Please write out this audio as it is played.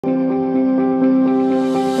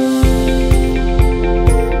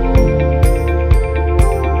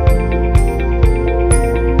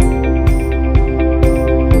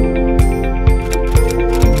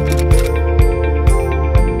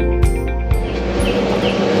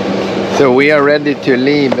So we are ready to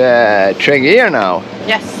leave Tregear now.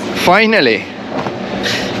 Yes. Finally.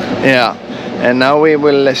 Yeah. And now we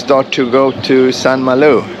will start to go to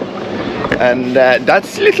Saint-Malo. And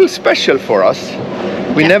that's a little special for us.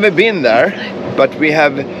 We've never been there, but we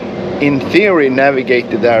have in theory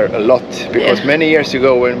navigated there a lot, because many years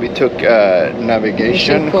ago when we took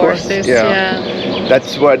navigation courses,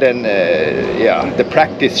 that's where then the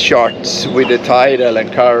practice charts with the tidal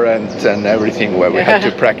and current and everything, where we had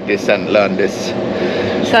to practice and learn this.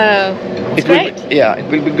 So it's great. It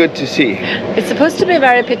will be good to see. It's supposed to be a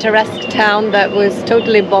very picturesque town that was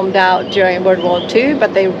totally bombed out during World War II,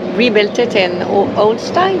 but they rebuilt it in old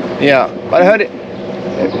style. Yeah, but I heard it.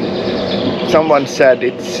 Someone said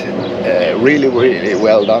it's really, really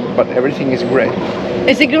well done, but everything is grey.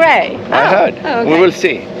 Is it grey? I heard. Oh, okay. We will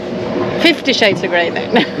see. 50 Shades of Grey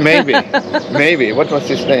then. Maybe. Maybe. What was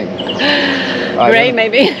his name? Grey,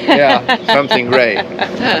 maybe. Yeah, something grey.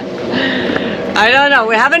 I don't know.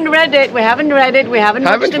 We haven't read it. We haven't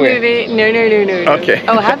watched the movie. No. Okay.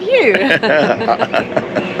 Oh, have you?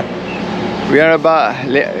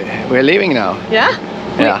 We're leaving now. Yeah?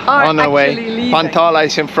 Yeah, on our way. Pantala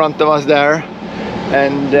is in front of us there,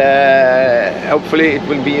 and hopefully it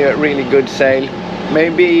will be a really good sail.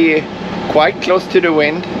 Maybe quite close to the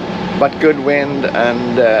wind, but good wind,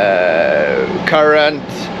 and current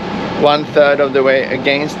 1/3 of the way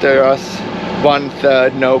against us,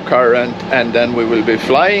 1/3 no current, and then we will be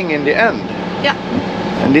flying in the end. Yeah.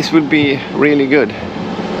 And this will be really good.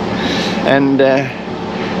 And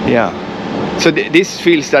yeah. So this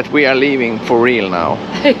feels that we are leaving for real now.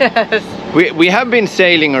 Yes. We have been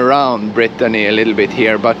sailing around Brittany a little bit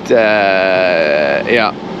here, but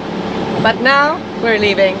yeah. But now we're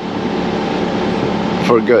leaving.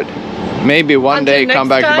 For good. Maybe one day come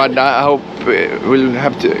back, time. but I hope we'll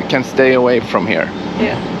can stay away from here.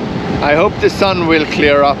 Yeah. I hope the sun will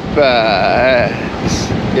clear up.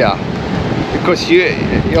 Yeah. Because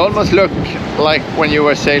you almost look like when you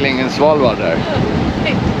were sailing in Svalbard there.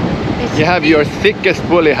 You have your thickest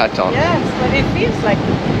woolly hat on. Yes, but it feels like...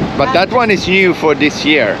 But that one is new for this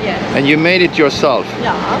year. Yes. And you made it yourself.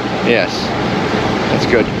 Yeah. Yes. That's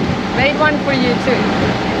good. Made one for you too.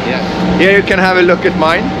 Yes. Here you can have a look at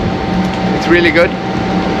mine. It's really good.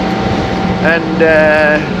 And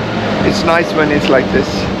it's nice when it's like this.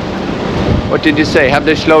 What did you say? Have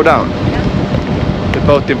they slowed down? Yeah. The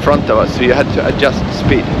boat in front of us, so you had to adjust the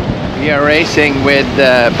speed. We are racing with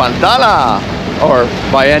Pantala. Or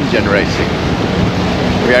by engine racing.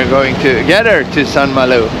 We are going together to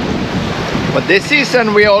Saint-Malo. But this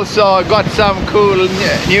season we also got some cool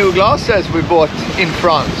new glasses we bought in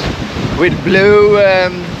France with blue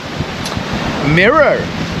mirror,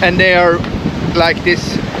 and they are like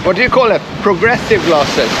this, what do you call it, progressive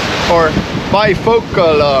glasses or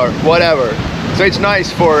bifocal or whatever. So it's nice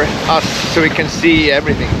for us so we can see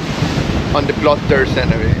everything on the plotters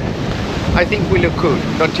and everything. I think we look cool,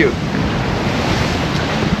 don't you?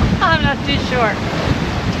 I'm not too sure.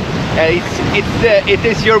 It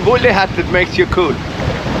is your woolly hat that makes you cool.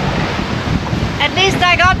 At least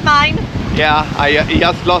I got mine. Yeah, I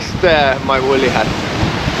just lost my woolly hat.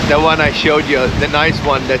 The one I showed you, the nice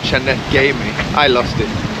one that Jeanette gave me. I lost it.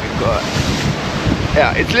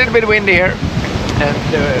 Yeah, it's a little bit windy here,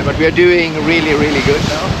 and but we are doing really, really good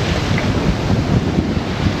now.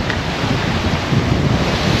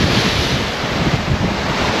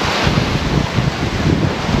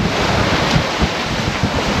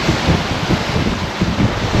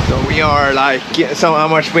 We are like, so how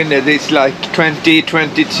much wind is it? It's like 20,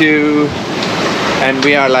 22, and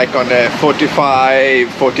we are like on a 45,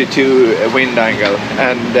 42 wind angle,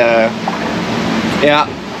 and yeah,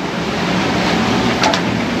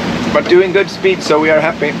 but doing good speed, so we are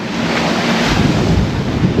happy.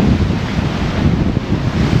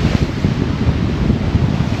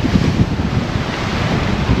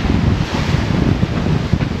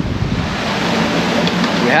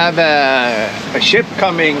 We have a ship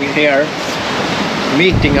coming here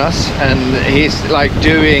meeting us, and he's like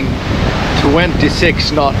doing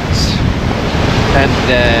 26 knots, and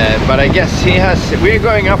but I guess he has, we're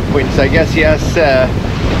going upwind, so I guess he has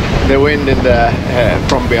the wind in the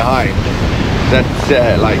from behind. That's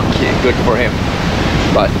like good for him,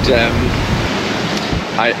 but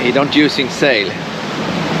he don't using sail.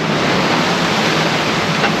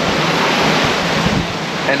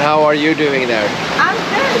 And how are you doing there? I'm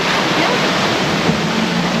good. Yeah.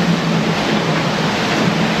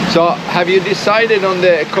 So, have you decided on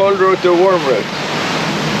the cold route or warm route?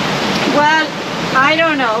 Well, I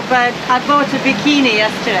don't know, but I bought a bikini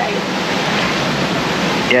yesterday.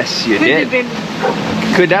 Yes, you Could did. have been,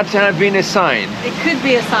 Could that have been a sign? it could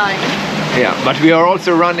be a sign. Yeah, but we are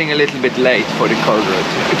also running a little bit late for the cold route.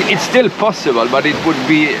 It's still possible, but it would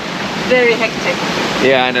be very hectic.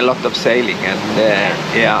 Yeah, and a lot of sailing and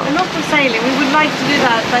yeah. A lot of sailing. We would like to do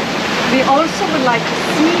that, but we also would like to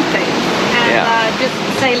see things. And just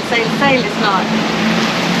sail is not.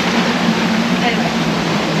 Anyway.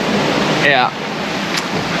 Yeah.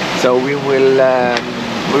 So we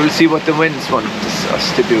will see what the winds want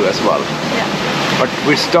us to do as well. Yeah. But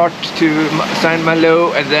we start to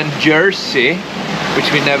Saint-Malo and then Jersey,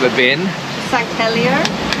 which we've never been. St. Helier.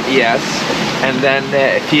 Yes, and then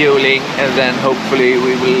fueling, and then hopefully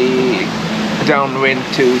we will downwind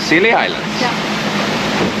to Scilly Islands. Yeah.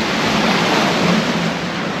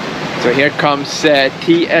 So here comes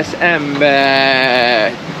TSM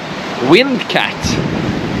Windcat.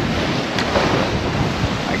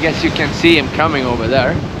 I guess you can see him coming over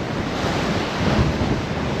there.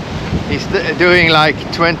 He's doing like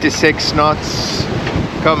 26 knots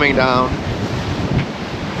coming down.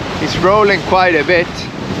 He's rolling quite a bit.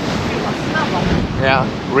 Yeah,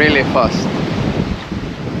 really fast.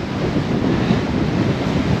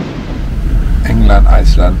 England,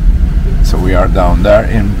 Iceland. So we are down there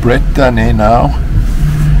in Brittany now,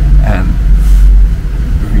 and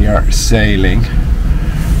we are sailing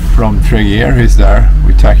from Tregear. He's there.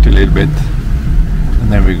 We tacked a little bit,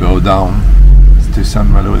 and then we go down to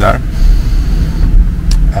Saint-Malo there,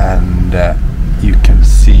 and you can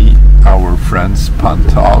see our friends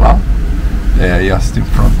Pantala. They are just in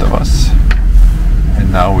front of us,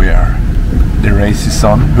 and now the race is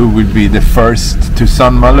on. Who will be the first to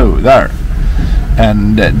Saint-Malo there?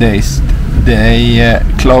 And they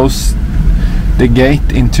close the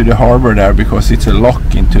gate into the harbor there because it's a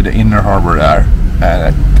lock into the inner harbor there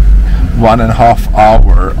at 1.5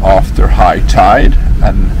 hours after high tide,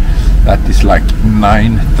 and that is like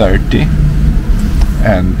 9:30,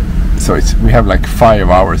 and so we have like 5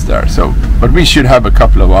 hours there. So, but we should have a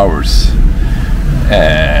couple of hours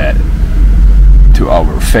to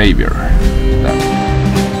our favor.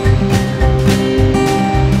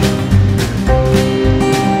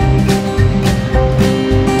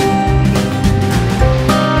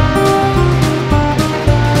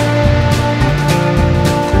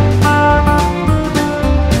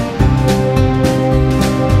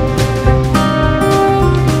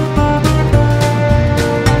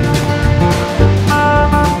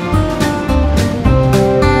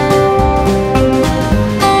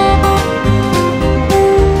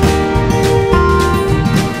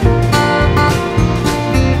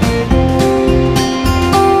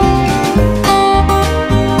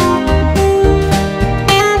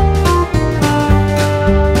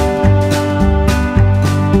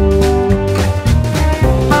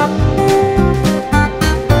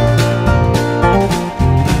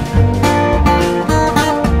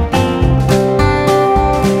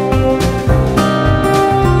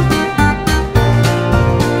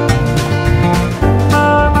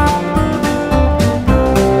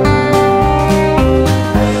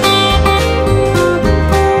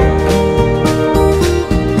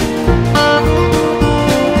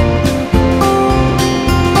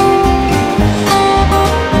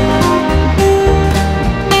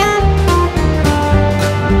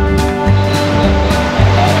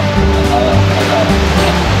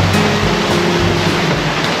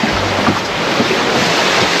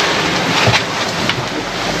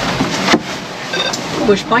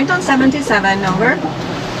 Bushpoint on 77, over.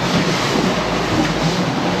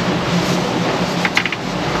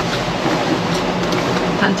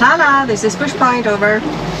 Pantala, this is Bushpoint, over.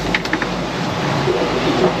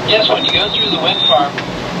 Yes, when you go through the wind farm,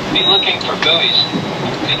 be looking for buoys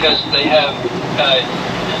because they have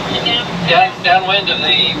downwind of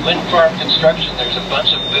the wind farm construction. There's a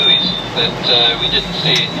bunch of buoys that we didn't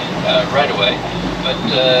see right away, but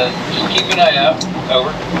just keep an eye out.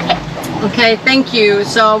 Over. Okay, thank you.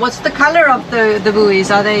 So what's the color of the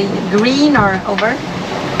buoys? Are they green or over?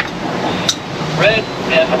 Red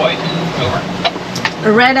and white.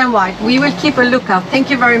 Over. Red and white. We will keep a lookout. Thank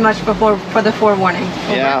you very much for the forewarning.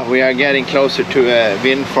 Over. Yeah, we are getting closer to a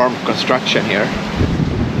wind farm construction here,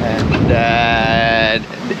 and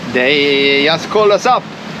they just called us up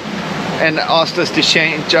and asked us to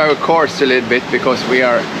change our course a little bit because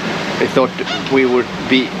they thought we would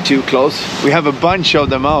be too close. We have a bunch of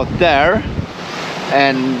them out there,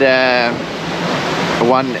 and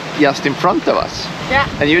one just in front of us. Yeah.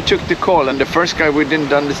 And you took the call, and the first guy we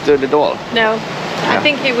didn't understand at all. No, Yeah. I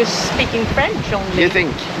think he was speaking French only. You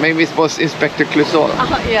think? Maybe it was Inspector Clouseau.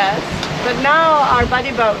 Yes, but now our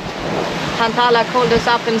buddy boat, Pantala, called us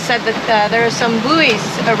up and said that there are some buoys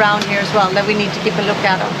around here as well that we need to keep a look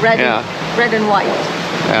at. Red and white.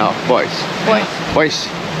 Yeah, boys. Boys. Boys.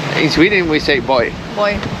 In Sweden we say boy.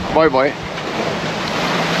 Boy. Boy, boy.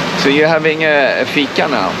 So you're having a fika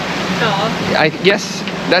now? Ja. I guess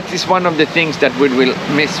that is one of the things that we will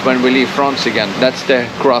miss when we leave France again. That's the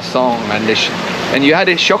croissant and the and you had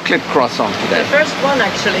a chocolate croissant today. The first one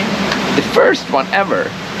actually. The first one ever?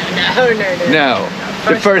 No.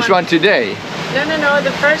 The first one today? No,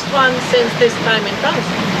 the first one since this time in France.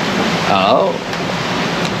 Oh.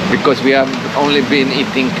 Because we have only been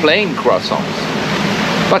eating plain croissants.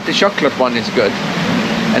 But the chocolate one is good.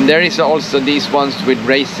 And there is also these ones with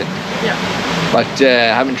raisin. Yeah. But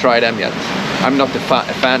I haven't tried them yet. I'm not a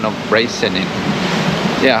fan of raisin in.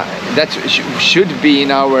 Yeah, that should be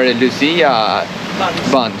in our Lucia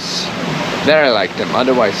buns. There I like them.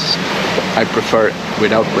 Otherwise, I prefer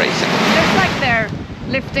without raisin. Looks like they're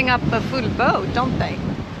lifting up a full boat, don't they?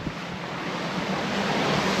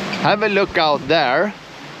 Have a look out there.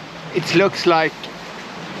 It looks like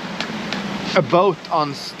a boat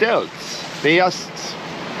on stilts. They just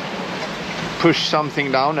push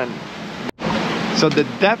something down, and so the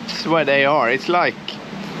depths where they are, it's like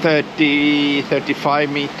 30-35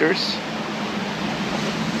 meters.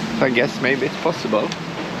 So I guess maybe it's possible.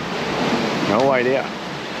 No idea.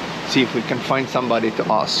 See if we can find somebody to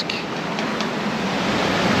ask.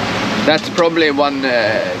 That's probably one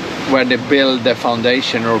where they build the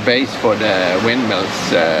foundation or base for the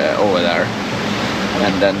windmills over there,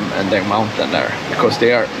 and then the mountain there, because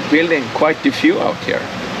they are building quite a few out here.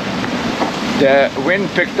 The wind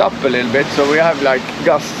picked up a little bit, so we have like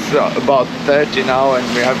gusts about 30 now, and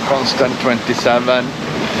we have constant 27,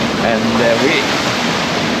 and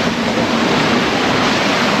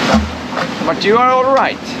but you are all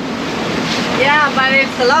right. Yeah, but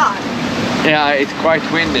it's a lot. Yeah, it's quite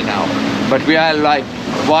windy now, but we have like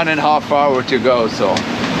 1.5 hours to go, so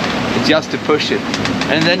it's just to push it,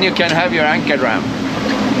 and then you can have your anchor ram.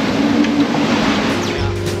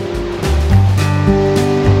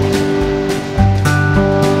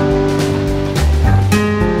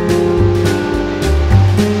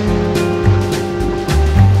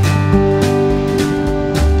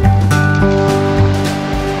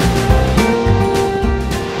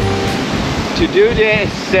 To do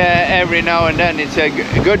this every now and then, it's a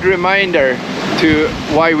good reminder to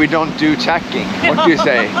why we don't do tacking. What do you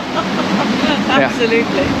say?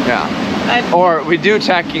 Absolutely. Yeah. Or we do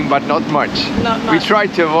tacking, but not much. Not much. We try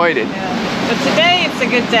to avoid it. Yeah. But today it's a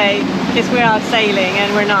good day because we're out sailing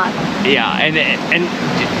and we're not. Yeah, and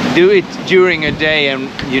do it during a day, and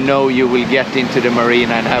you know you will get into the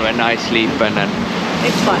marina and have a nice sleep, and then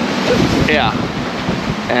It's fun. yeah.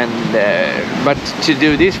 And but to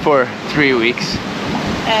do this for 3 weeks,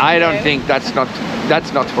 I don't think that's not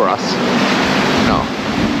for us. No.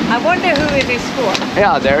 I wonder who it is for.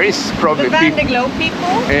 Yeah, there is probably The Van de people. Globe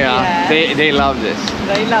people? Yeah, Yes. they love this.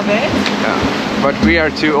 They love it. Yeah. But we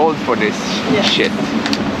are too old for this Yes. shit.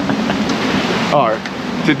 Or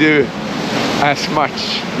to do as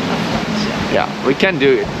much. Yeah, we can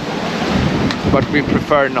do it, but we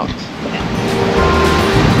prefer not. Yeah.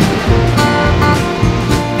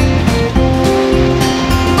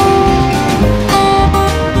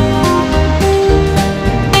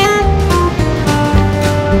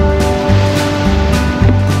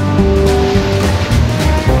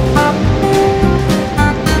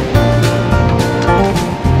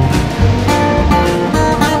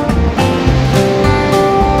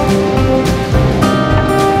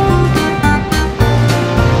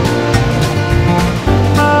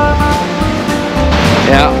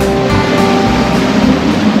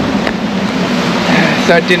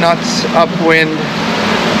 30 knots upwind.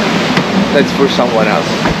 That's for someone else.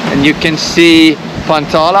 And you can see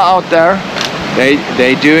Pantala out there. They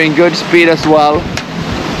doing good speed as well.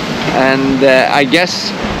 And I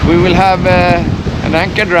guess we will have an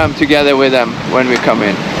anchor drum together with them when we come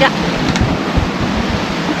in. Yeah.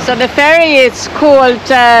 So the ferry is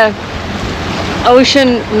called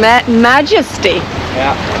Ocean Majesty.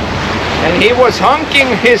 Yeah. And he was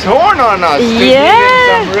honking his horn on us to give him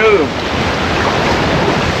some room.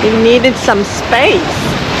 He needed some space.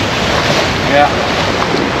 Yeah.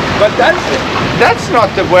 But that's not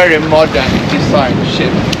a very modern design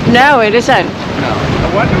ship. No, it isn't. No. I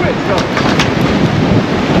wonder where it's from.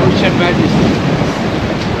 Ocean Majesty.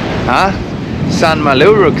 Huh?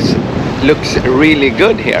 Saint-Malo looks really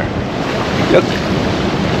good here. Look.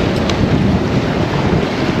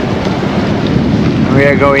 We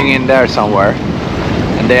are going in there somewhere,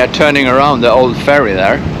 and they are turning around the old ferry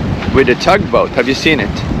there with a tugboat. Have you seen it?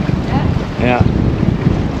 Yeah.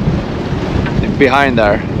 Behind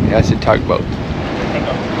there, there's a tugboat.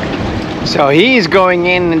 So he is going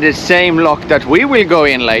in the same lock that we will go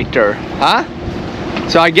in later, huh?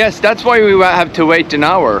 So I guess that's why we have to wait an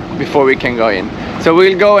hour before we can go in. So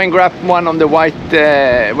we'll go and grab one on the white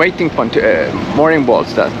waiting point, mooring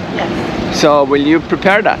balls then. Yes. So will you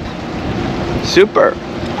prepare that? Super.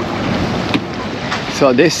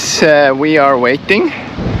 So this, we are waiting.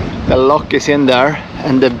 The lock is in there,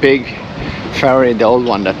 and the big ferry, the old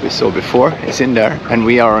one that we saw before, is in there, and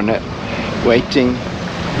we are on a waiting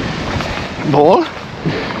ball,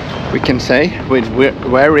 we can say, with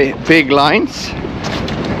very big lines.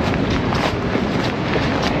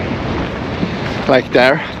 Like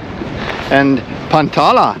there. And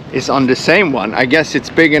Pantala is on the same one. I guess it's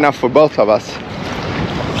big enough for both of us.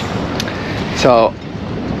 So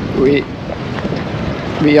we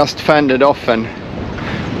just fended off and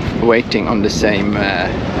waiting on the same.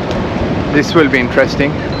 This will be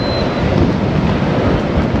interesting.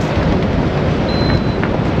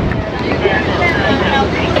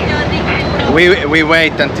 We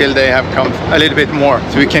wait until they have come a little bit more,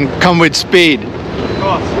 so we can come with speed.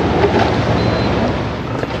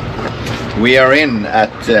 We are in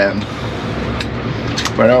at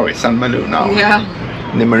where are we? Saint-Malo now. Yeah.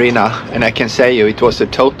 In the marina, and I can say you, it was a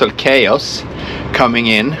total chaos coming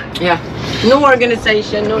in. Yeah. No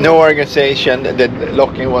organization. No organization. The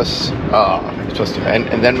locking was it was,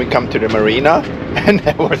 and then we come to the marina, and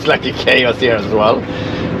there was like a chaos here as well.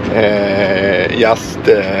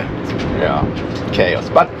 Yeah, chaos.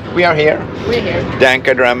 But we are here. We're here. The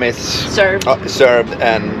anchor drum is Served. Served,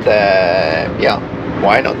 and yeah,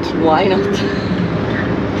 why not? Why not?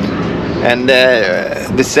 And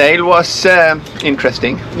the sail was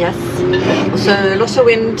interesting. Yes. So lots of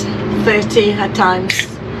wind, 30 at times.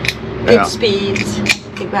 Good Yeah. speed. I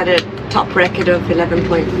think we had a top record of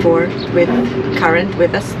 11.4 with current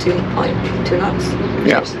with us, 2.2 knots.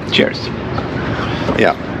 Yeah, cheers.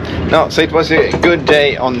 Yeah. No, so it was a good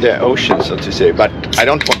day on the ocean, so to say, but I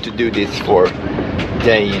don't want to do this for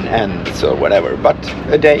day in end, so whatever, but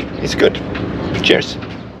a day is good. Cheers.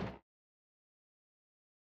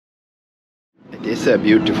 It is a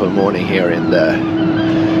beautiful morning here in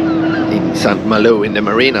Saint-Malo, in the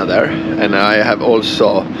marina there, and I have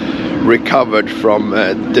also recovered from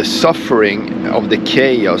the suffering of the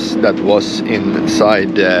chaos that was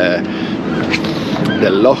inside the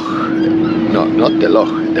loch. No, not the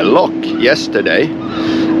loch, the lock yesterday,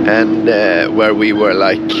 and where we were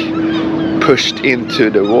like pushed into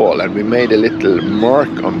the wall, and we made a little mark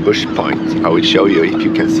on Bushpoint. I will show you if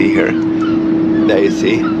you can see here. There you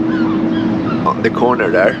see, on the corner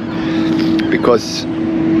there, because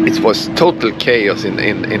it was total chaos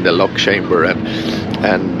in the lock chamber,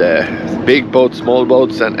 and big boats, small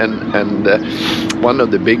boats, and one of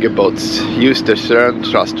the bigger boats used the stern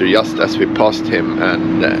thruster just as we passed him,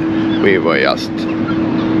 and we were just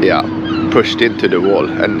pushed into the wall,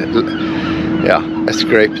 and I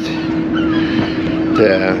scraped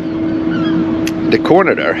the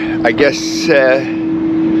corner there. I guess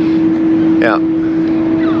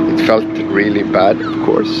it felt really bad, of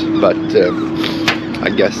course, but I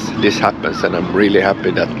guess this happens, and I'm really happy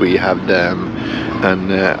that we have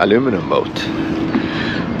an aluminum boat.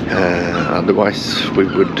 Otherwise we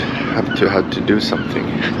would have to do something.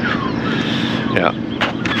 Yeah.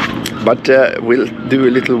 But we'll do a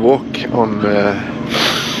little walk on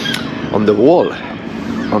the wall,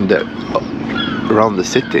 around the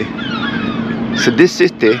city. So this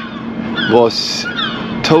city was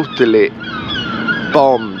totally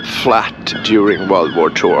bombed flat during World War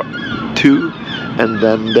II, and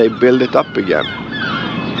then they built it up again,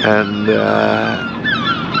 and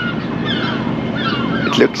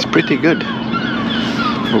it looks pretty good.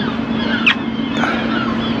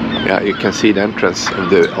 Yeah, you can see the entrance of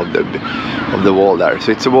the wall there.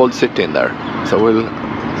 So it's a walled city in there. So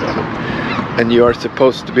and you are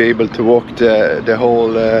supposed to be able to walk the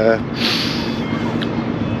whole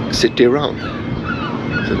city around.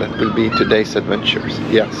 So that will be today's adventures.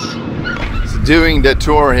 Yes. So doing the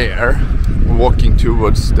tour here, walking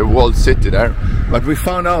towards the walled city there. But we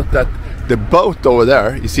found out that the boat over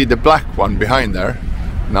there, you see the black one behind there.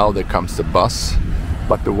 Now there comes the bus,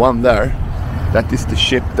 but the one there, that is the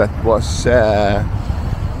ship that was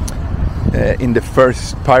in the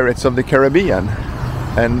first Pirates of the Caribbean,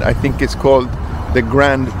 and I think it's called the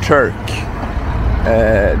Grand Turk,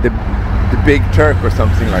 the Big Turk or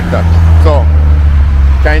something like that. So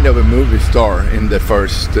kind of a movie star in the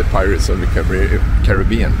first Pirates of the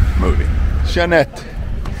Caribbean movie. Jeanette,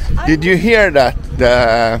 did you hear that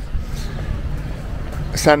the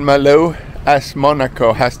Saint-Malo as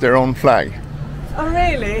Monaco has their own flag? Oh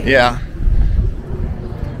really? Yeah.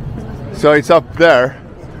 So it's up there.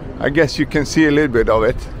 I guess you can see a little bit of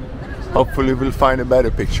it. Hopefully we'll find a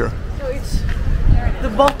better picture. So it's, the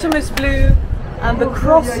bottom is blue And the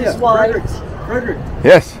cross is white. Fredrik,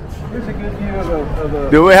 Yes. here's a good view of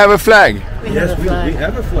a Do we have a flag? yes, we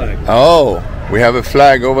have a flag. Oh, we have a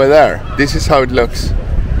flag over there. This is how it looks.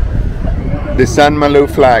 The Saint-Malo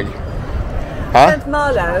flag. Huh?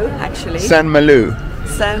 Saint-Malo, actually. Saint-Malo.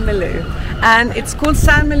 Saint-Malo. And it's called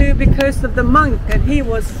Saint-Malo because of the monk, and he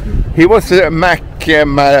was... He was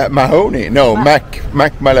Mahoney. No,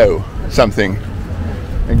 Mac Malo something.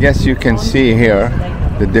 I guess you can see here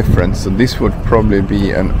the difference. So this would probably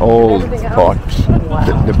be an old part,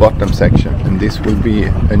 the bottom section, and this will be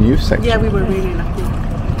a new section. Yeah, we were really lucky.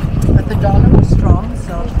 But the dollar was strong,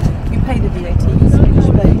 so we paid the VAT, Swedish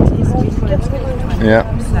VAT, so we could get 20%. Yeah.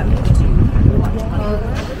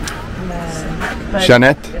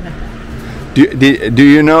 Jeanette, do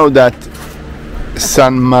you know that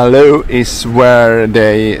Saint-Malo is where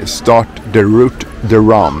they start the route de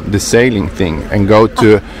Rome, the sailing thing, and go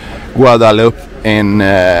to Guadeloupe in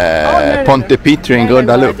Ponte Pitre in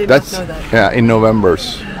Guadeloupe. That's in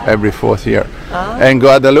November's every 4th year. And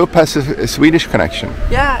Guadeloupe has a Swedish connection.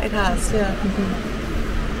 Yeah, it has. Yeah.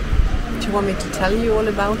 Do you want me to tell you all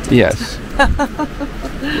about it? Yes.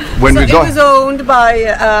 When so we got, it was owned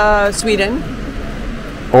by Sweden.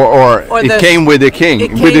 or it came with the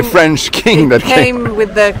king, with the French king that came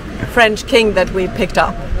with the French king that we picked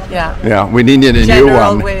up. Yeah. Yeah, we needed a new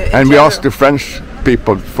one, and we general. asked the French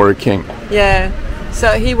people for a king. Yeah.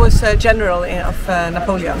 So he was a general of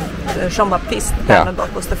Napoleon. Jean-Baptiste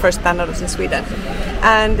Bernadotte was the first Bernadotte in Sweden,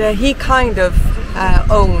 and he kind of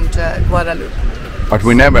owned Guadeloupe. But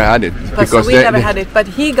we never had it because we never had it. But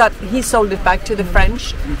he sold it back to the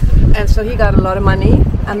French, and so he got a lot of money.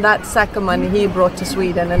 And that sack of money he brought to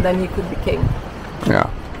Sweden, and then he could be king. Yeah.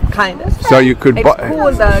 Kind of. So you could buy. It's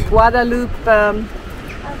called the Guadeloupe.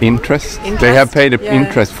 Interest. They have paid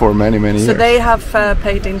interest for many years. So they have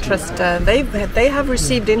paid interest. They have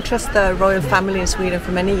received interest. The royal family in Sweden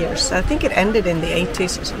for many years. I think it ended in the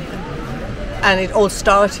 80s or something, and it all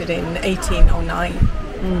started in 1809.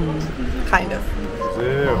 Kind of.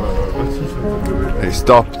 They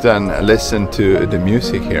stopped and listened to the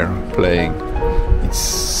music here playing. It's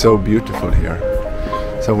so beautiful here.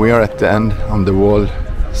 So we are at the end on the wall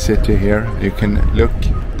city here. You can look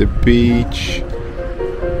the beach.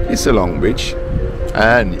 It's a long beach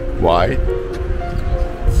and wide.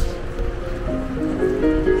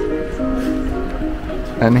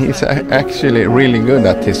 And he's actually really good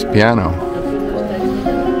at his piano.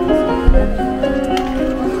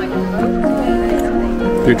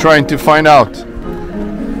 You're trying to find out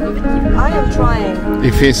I am trying.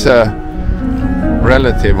 if he's a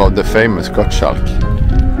relative of the famous Gottschalk.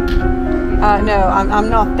 No, I'm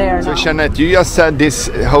not there So now. Jeanette, you just said this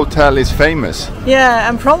hotel is famous. Yeah,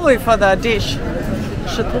 and probably for the dish.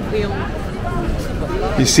 Chateaubriand.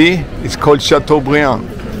 You see, it's called Chateaubriand.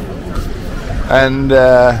 And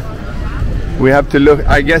we have to look,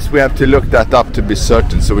 I guess we have to look that up to be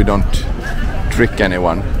certain so we don't trick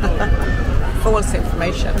anyone. False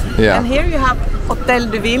information. Yeah. And here you have Hotel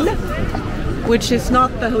de Ville, which is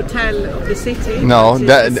not the hotel of the city. No,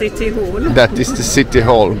 that is the city hall. That is the city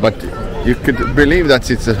hall, but you could believe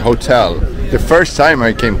that it's a hotel. The first time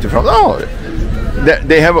I came to France,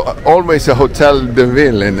 they have always a Hotel de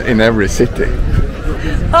Ville in every city.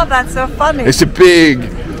 Oh, that's so funny. It's a big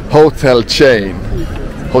hotel chain,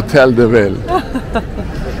 Hotel de Ville.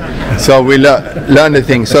 So we learn the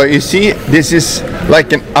thing. So you see, this is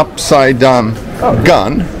like an upside down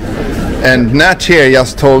gun, and Nat here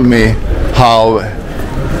just told me how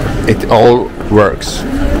it all works.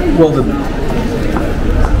 Well,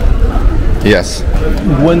 Yes.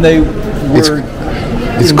 when they were,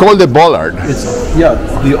 It's called the Bollard.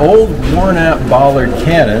 the old worn-out Bollard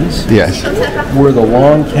cannons. Yes. Were the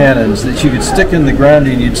long cannons that you could stick in the ground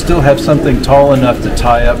and you'd still have something tall enough to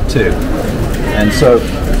tie up to. And so,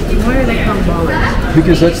 Where do they come Bollard?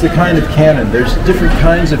 because that's the kind of cannon. There's different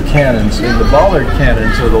kinds of cannons, and the Bollard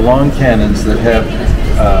cannons are the long cannons that have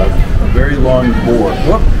a very long bore.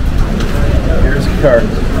 Whoop! Here's a car.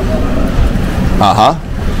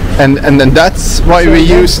 And then that's why we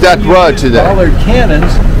use that word today. Bollard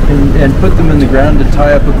cannons and put them in the ground to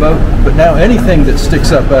tie up a boat. But now anything that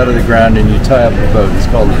sticks up out of the ground and you tie up a boat is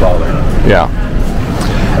called a bollard. Yeah.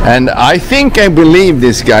 And I think I believe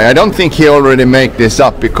this guy. I don't think he already made this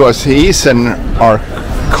up because he is an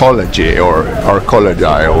archaeology or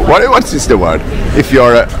archaeology or what's the word? If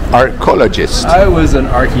you're an archaeologist. I was an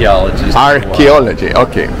archaeologist. Archaeology.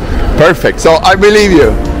 Okay. Perfect. So I believe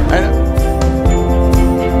you.